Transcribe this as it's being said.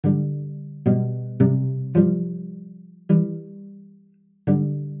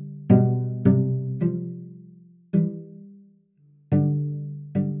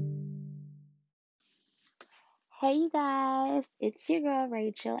Hey, you guys, it's your girl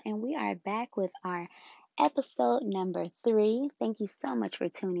Rachel, and we are back with our episode number 3. Thank you so much for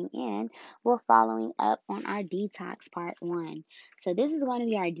tuning in. We're following up on our detox part 1. So, this is going to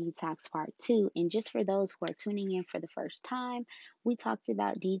be our detox part 2. And just for those who are tuning in for the first time, we talked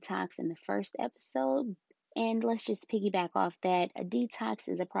about detox in the first episode. And let's just piggyback off that. A detox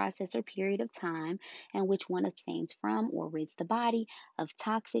is a process or period of time in which one abstains from or rids the body of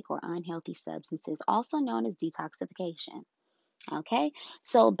toxic or unhealthy substances, also known as detoxification. Okay,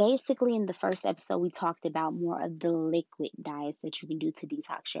 so basically, in the first episode, we talked about more of the liquid diets that you can do to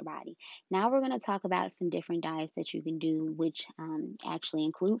detox your body. Now, we're going to talk about some different diets that you can do, which actually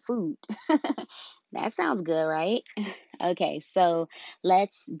include food. That sounds good, right? Okay, so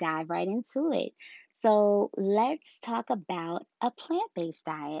let's dive right into it. So, let's talk about a plant based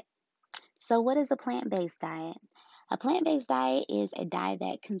diet. So, what is a plant based diet? A plant based diet is a diet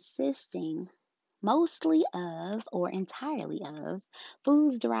that consisting mostly of or entirely of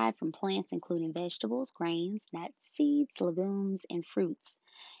foods derived from plants, including vegetables, grains, nuts, seeds, legumes, and fruits,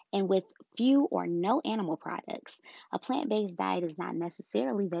 and with few or no animal products. A plant based diet is not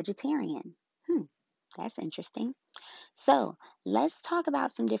necessarily vegetarian. That's interesting. So, let's talk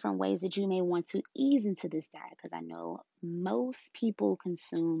about some different ways that you may want to ease into this diet because I know most people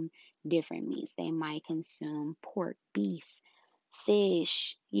consume different meats. They might consume pork, beef,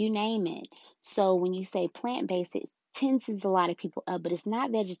 fish, you name it. So, when you say plant based, it tenses a lot of people up, but it's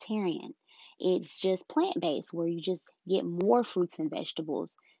not vegetarian. It's just plant based, where you just get more fruits and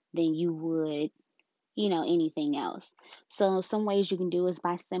vegetables than you would anything else. So some ways you can do is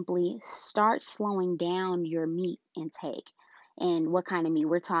by simply start slowing down your meat intake. And what kind of meat?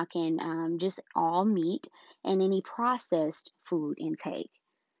 We're talking just all meat and any processed food intake.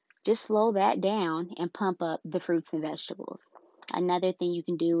 Just slow that down and pump up the fruits and vegetables. Another thing you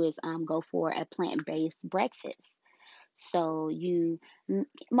can do is go for a plant-based breakfast. So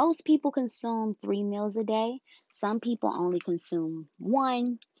most people consume 3 meals a day. Some people only consume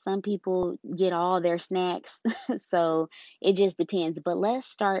one. Some people get all their snacks. So it just depends. But let's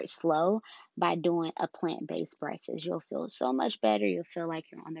start slow by doing a plant-based breakfast. You'll feel so much better. You'll feel like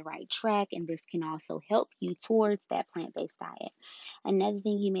you're on the right track, and this can also help you towards that plant-based diet. Another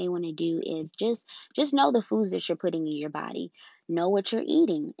thing you may want to do is just know the foods that you're putting in your body, know what you're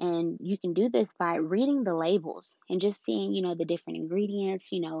eating, and you can do this by reading the labels and just seeing the different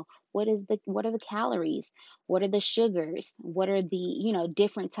ingredients. What are the calories, what are the sugars, what are the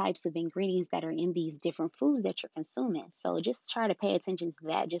different types of ingredients that are in these different foods that you're consuming. So just try to pay attention to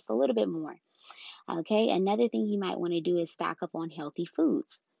that just a little bit more. Okay, another thing you might want to do is stock up on healthy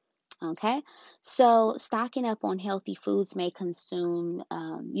foods. Okay, so stocking up on healthy foods may consume,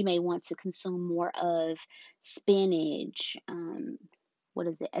 you may want to consume more of spinach, what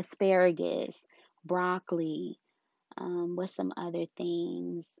is it, asparagus, broccoli, what's some other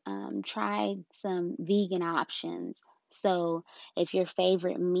things? Try some vegan options. So if your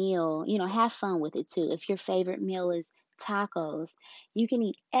favorite meal, have fun with it too. If your favorite meal is tacos, you can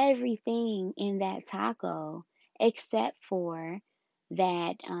eat everything in that taco except for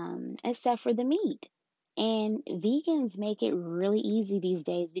except for the meat. And vegans make it really easy these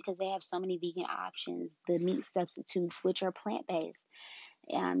days because they have so many vegan options, the meat substitutes, which are plant based.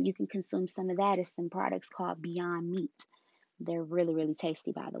 You can consume some of that as some products called Beyond Meat. They're really, really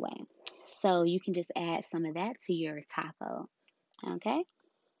tasty, by the way. So you can just add some of that to your taco. Okay.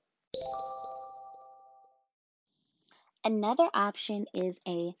 Another option is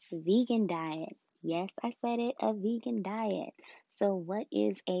a vegan diet. Yes, I said it, a vegan diet. So, what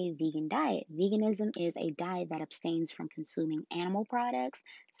is a vegan diet? Veganism is a diet that abstains from consuming animal products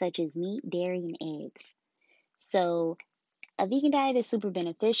such as meat, dairy, and eggs. So, a vegan diet is super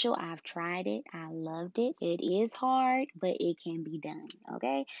beneficial. I've tried it. I loved it. It is hard, but it can be done.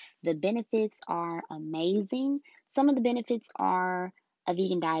 Okay. The benefits are amazing. Some of the benefits are a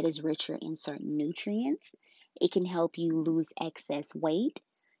vegan diet is richer in certain nutrients. It can help you lose excess weight.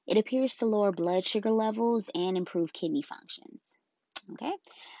 It appears to lower blood sugar levels and improve kidney functions. Okay.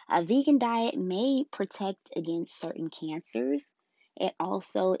 A vegan diet may protect against certain cancers. It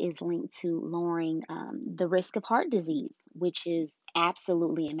also is linked to lowering the risk of heart disease, which is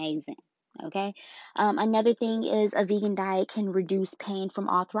absolutely amazing. Okay. Another thing is a vegan diet can reduce pain from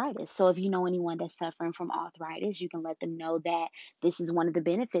arthritis. So if you know anyone that's suffering from arthritis, you can let them know that this is one of the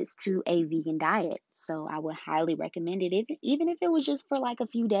benefits to a vegan diet. So I would highly recommend it, even if it was just for like a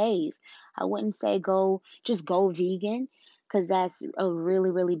few days. I wouldn't say go vegan because that's a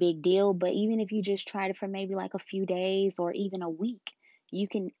really, really big deal. But even if you just tried it for maybe like a few days or even a week, you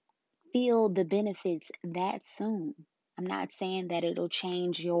can feel the benefits that soon. I'm not saying that it'll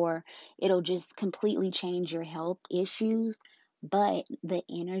just completely change your health issues, but the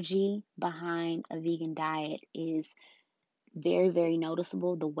energy behind a vegan diet is very, very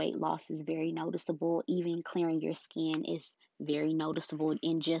noticeable. The weight loss is very noticeable. Even clearing your skin is very noticeable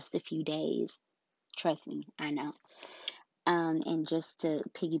in just a few days. Trust me, I know. And just to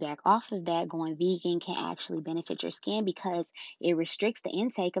piggyback off of that, going vegan can actually benefit your skin because it restricts the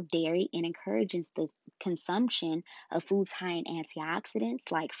intake of dairy and encourages the consumption of foods high in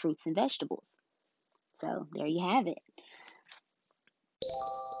antioxidants like fruits and vegetables. So there you have it.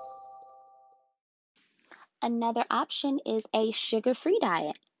 Another option is a sugar free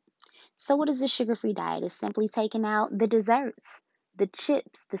diet. So, what is a sugar free diet? It's simply taking out the desserts, the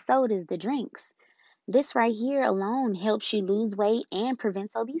chips, the sodas, the drinks. This right here alone helps you lose weight and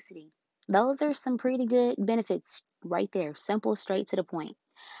prevents obesity. Those are some pretty good benefits right there. Simple, straight to the point.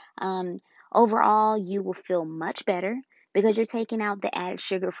 Um, Overall, you will feel much better because you're taking out the added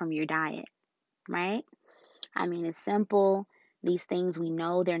sugar from your diet, right? I mean, it's simple. These things we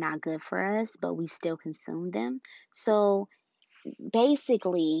know they're not good for us, but we still consume them. So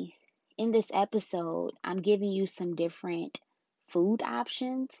basically, in this episode, I'm giving you some different food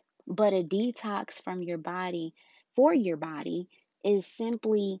options, but a detox from your body for your body is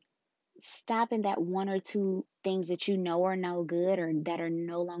simply stopping that one or two things that you know are no good or that are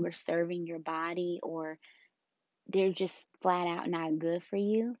no longer serving your body or they're just flat out not good for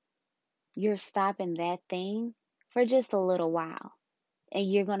you. You're stopping that thing for just a little while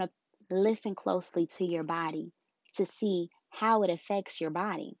and you're going to listen closely to your body to see how it affects your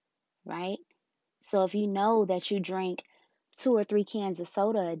body, right? So if you know that you drink 2 or 3 cans of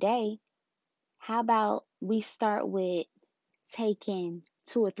soda a day, how about we start with taking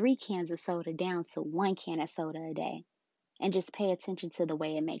 2 or 3 cans of soda down to 1 can of soda a day and just pay attention to the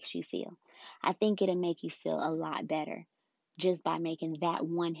way it makes you feel. I think it'll make you feel a lot better just by making that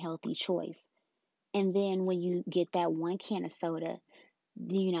one healthy choice. And then when you get that 1 can of soda,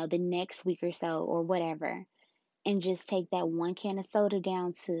 the next week or so or whatever, and just take that 1 can of soda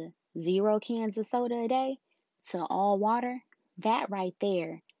down to 0 cans of soda a day to all water, that right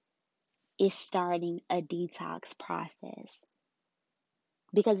there is starting a detox process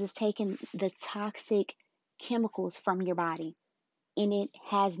because it's taking the toxic chemicals from your body and it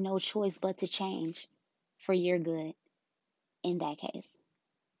has no choice but to change for your good in that case.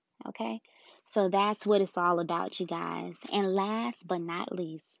 Okay? So that's what it's all about, you guys. And last but not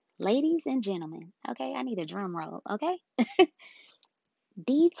least, ladies and gentlemen, okay? I need a drum roll, okay?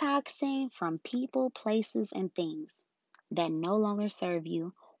 Detoxing from people, places, and things that no longer serve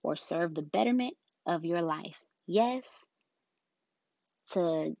you or serve the betterment of your life. Yes,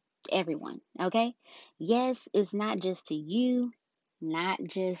 to everyone, okay? Yes, it's not just to you, not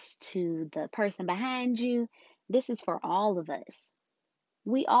just to the person behind you. This is for all of us.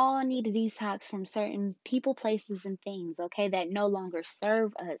 We all need to detox from certain people, places, and things, okay, that no longer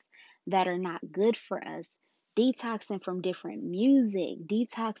serve us, that are not good for us. Detoxing from different music,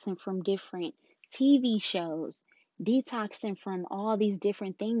 detoxing from different TV shows, detoxing from all these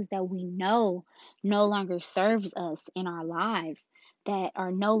different things that we know no longer serves us in our lives, that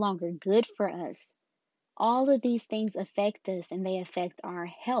are no longer good for us. All of these things affect us and they affect our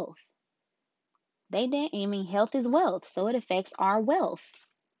health. Health is wealth, so it affects our wealth.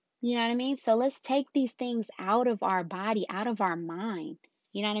 You know what I mean? So let's take these things out of our body, out of our mind.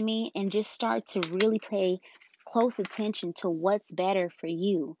 You know what I mean? And just start to really pay close attention to what's better for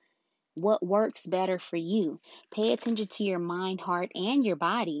you, what works better for you. Pay attention to your mind, heart, and your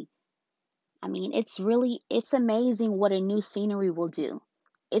body. I mean, it's amazing what a new scenery will do.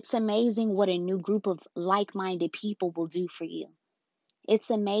 It's amazing what a new group of like minded people will do for you. It's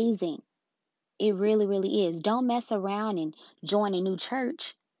amazing. It really, really is. Don't mess around and join a new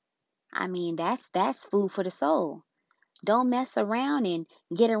church. I mean, that's food for the soul. Don't mess around and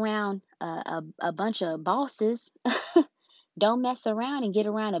get around a bunch of bosses. Don't mess around and get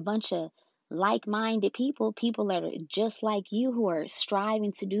around a bunch of like-minded people, people that are just like you who are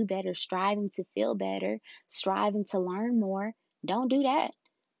striving to do better, striving to feel better, striving to learn more. Don't do that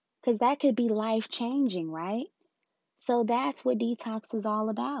because that could be life-changing, right? So that's what detox is all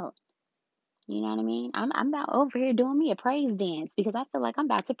about. You know what I mean? I'm about over here doing me a praise dance because I feel like I'm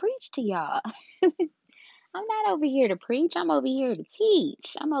about to preach to y'all. I'm not over here to preach. I'm over here to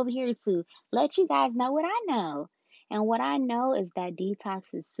teach. I'm over here to let you guys know what I know. And what I know is that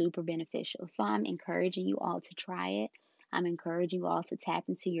detox is super beneficial. So I'm encouraging you all to try it. I'm encouraging you all to tap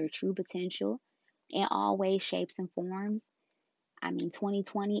into your true potential in all ways, shapes, and forms. I mean,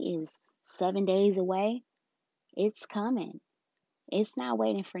 2020 is 7 days away. It's coming. It's not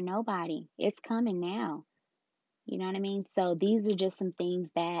waiting for nobody. It's coming now. You know what I mean? So these are just some things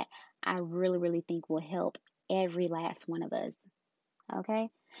that I really, really think will help every last one of us. Okay?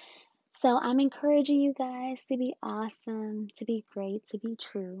 So I'm encouraging you guys to be awesome, to be great, to be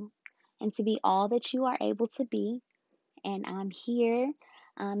true, and to be all that you are able to be. And I'm here.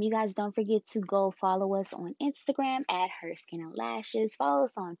 You guys don't forget to go follow us on Instagram at Her Skin and Lashes. Follow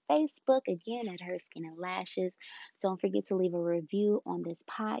us on Facebook again at Her Skin and Lashes. Don't forget to leave a review on this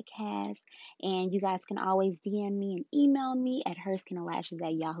podcast. And you guys can always DM me and email me at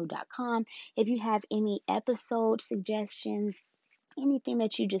herskinandlashes@yahoo.com. If you have any episode suggestions, anything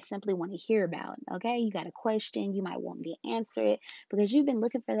that you just simply want to hear about, okay? You got a question, you might want me to answer it because you've been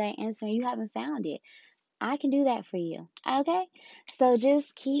looking for that answer and you haven't found it. I can do that for you. Okay? So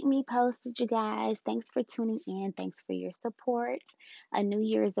just keep me posted, you guys. Thanks for tuning in. Thanks for your support. A new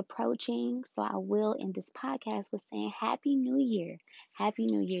year is approaching. So I will end this podcast with saying Happy New Year. Happy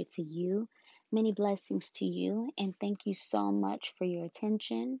New Year to you. Many blessings to you. And thank you so much for your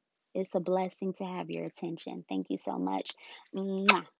attention. It's a blessing to have your attention. Thank you so much. Mwah.